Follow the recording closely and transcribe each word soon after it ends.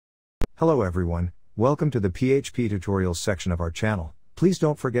Hello everyone, welcome to the PHP tutorials section of our channel. Please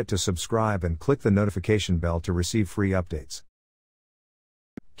don't forget to subscribe and click the notification bell to receive free updates.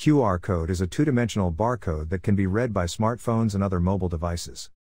 QR code is a two-dimensional barcode that can be read by smartphones and other mobile devices.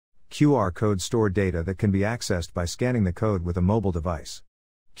 QR codes store data that can be accessed by scanning the code with a mobile device.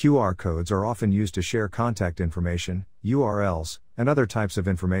 QR codes are often used to share contact information, URLs, and other types of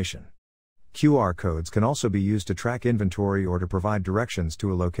information. QR codes can also be used to track inventory or to provide directions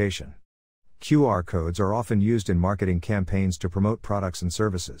to a location. QR codes are often used in marketing campaigns to promote products and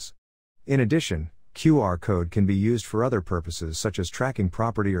services. In addition, QR code can be used for other purposes such as tracking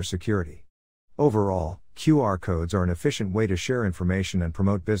property or security. Overall, QR codes are an efficient way to share information and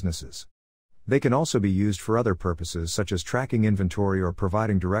promote businesses. They can also be used for other purposes such as tracking inventory or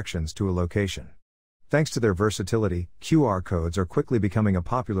providing directions to a location. Thanks to their versatility, QR codes are quickly becoming a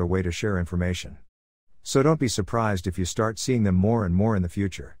popular way to share information. So don't be surprised if you start seeing them more and more in the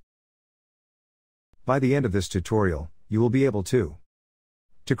future. By the end of this tutorial, you will be able to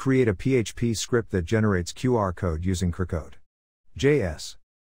create a PHP script that generates QR code using crcode.js,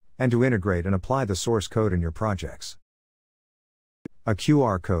 and to integrate and apply the source code in your projects. A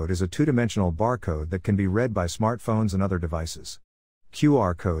QR code is a two-dimensional barcode that can be read by smartphones and other devices.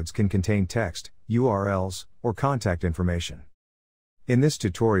 QR codes can contain text, URLs, or contact information. In this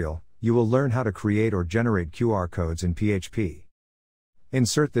tutorial, you will learn how to create or generate QR codes in PHP.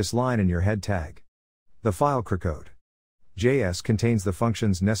 Insert this line in your head tag. The file crcode.js contains the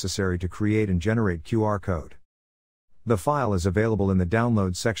functions necessary to create and generate QR code. The file is available in the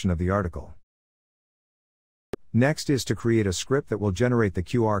download section of the article. Next is to create a script that will generate the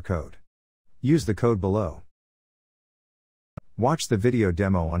QR code. Use the code below. Watch the video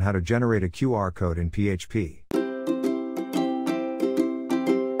demo on how to generate a QR code in PHP.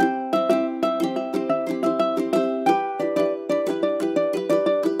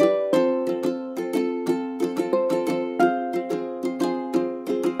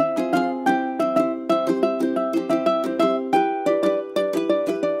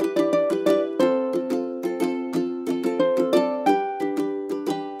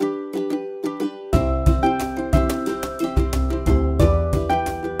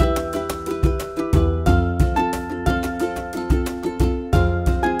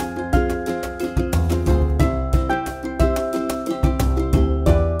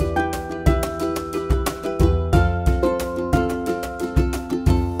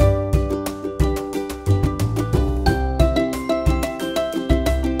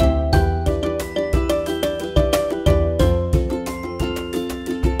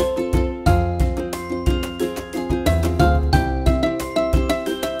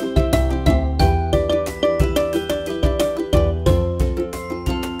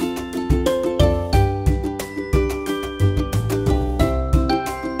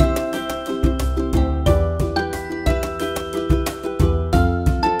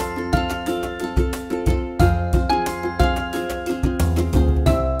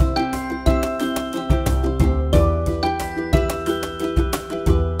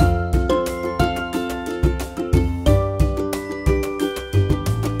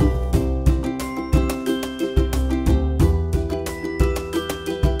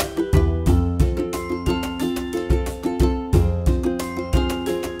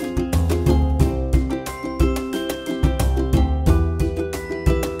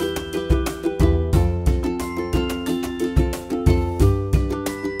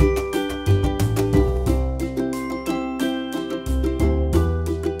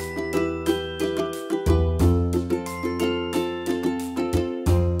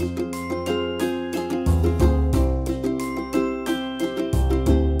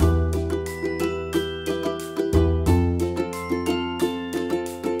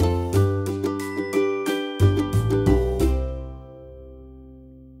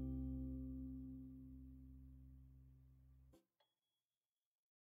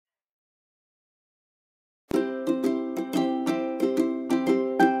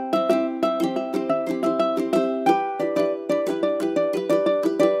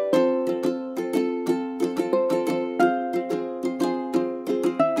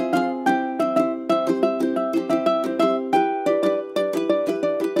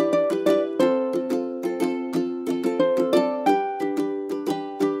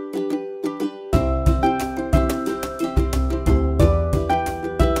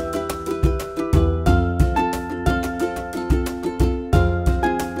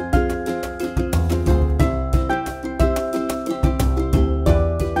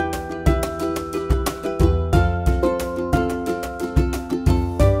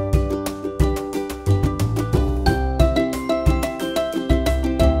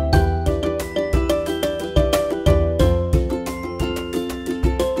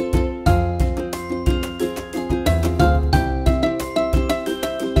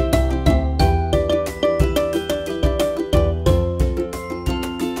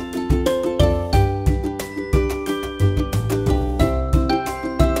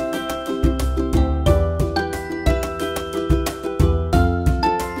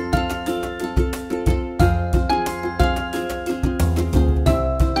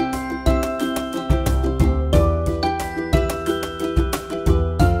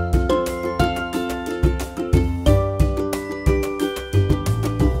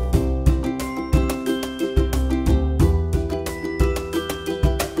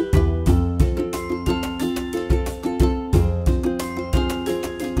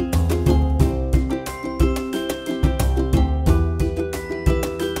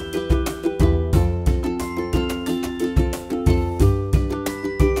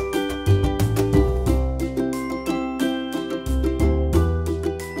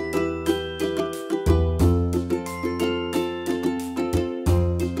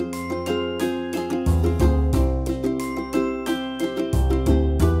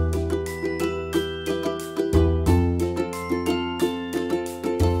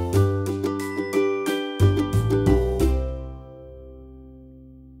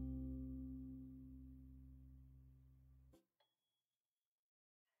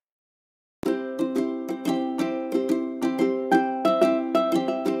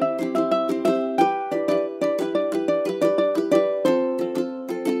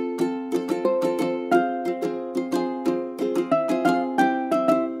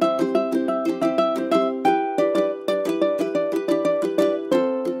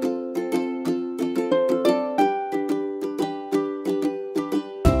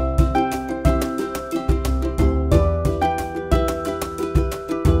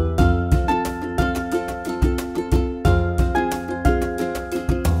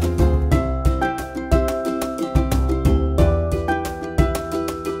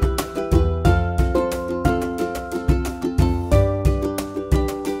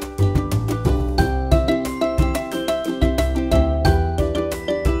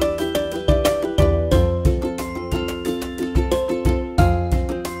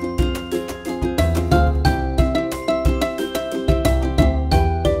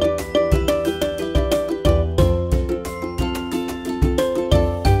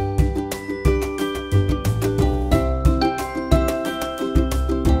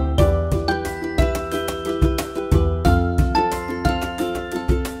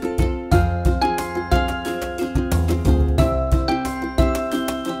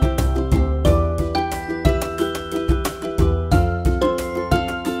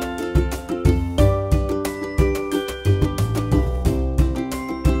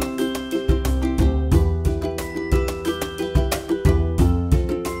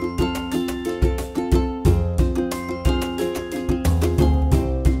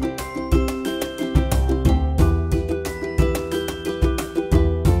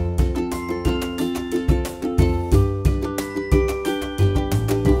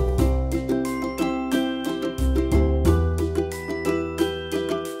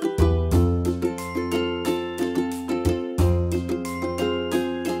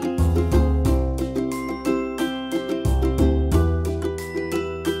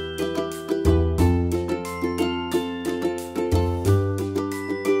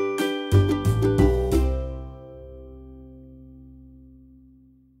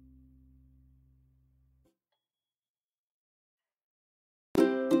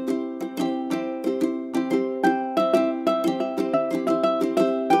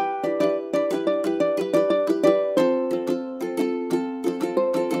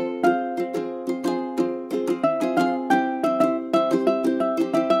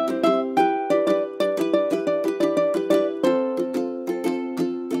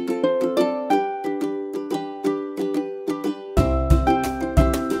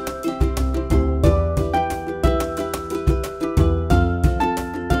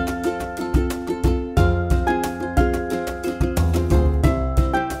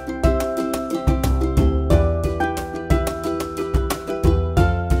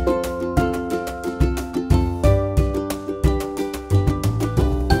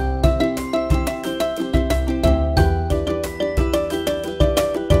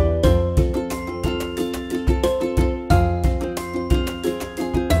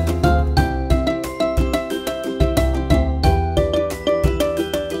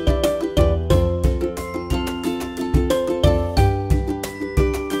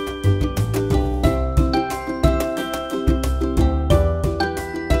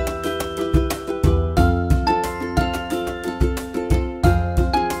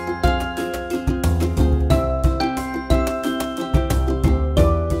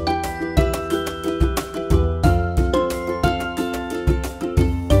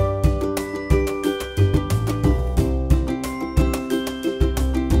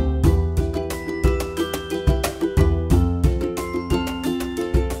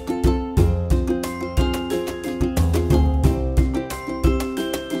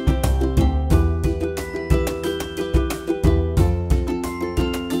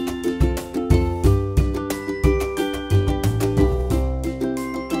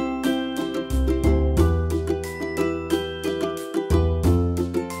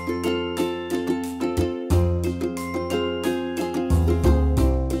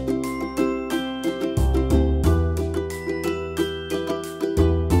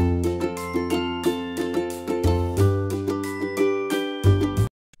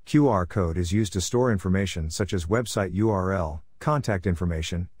 QR code is used to store information such as website URL, contact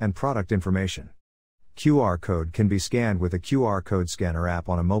information, and product information. QR code can be scanned with a QR code scanner app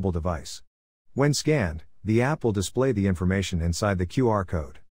on a mobile device. When scanned, the app will display the information inside the QR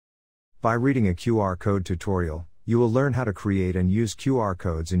code. By reading a QR code tutorial, you will learn how to create and use QR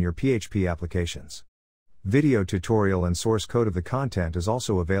codes in your PHP applications. Video tutorial and source code of the content is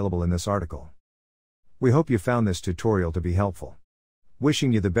also available in this article. We hope you found this tutorial to be helpful.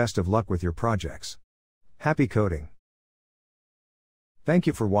 Wishing you the best of luck with your projects. Happy coding! Thank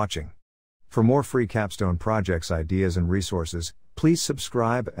you for watching. For more free capstone projects ideas and resources, please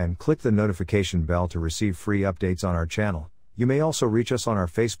subscribe and click the notification bell to receive free updates on our channel. You may also reach us on our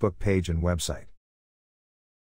Facebook page and website.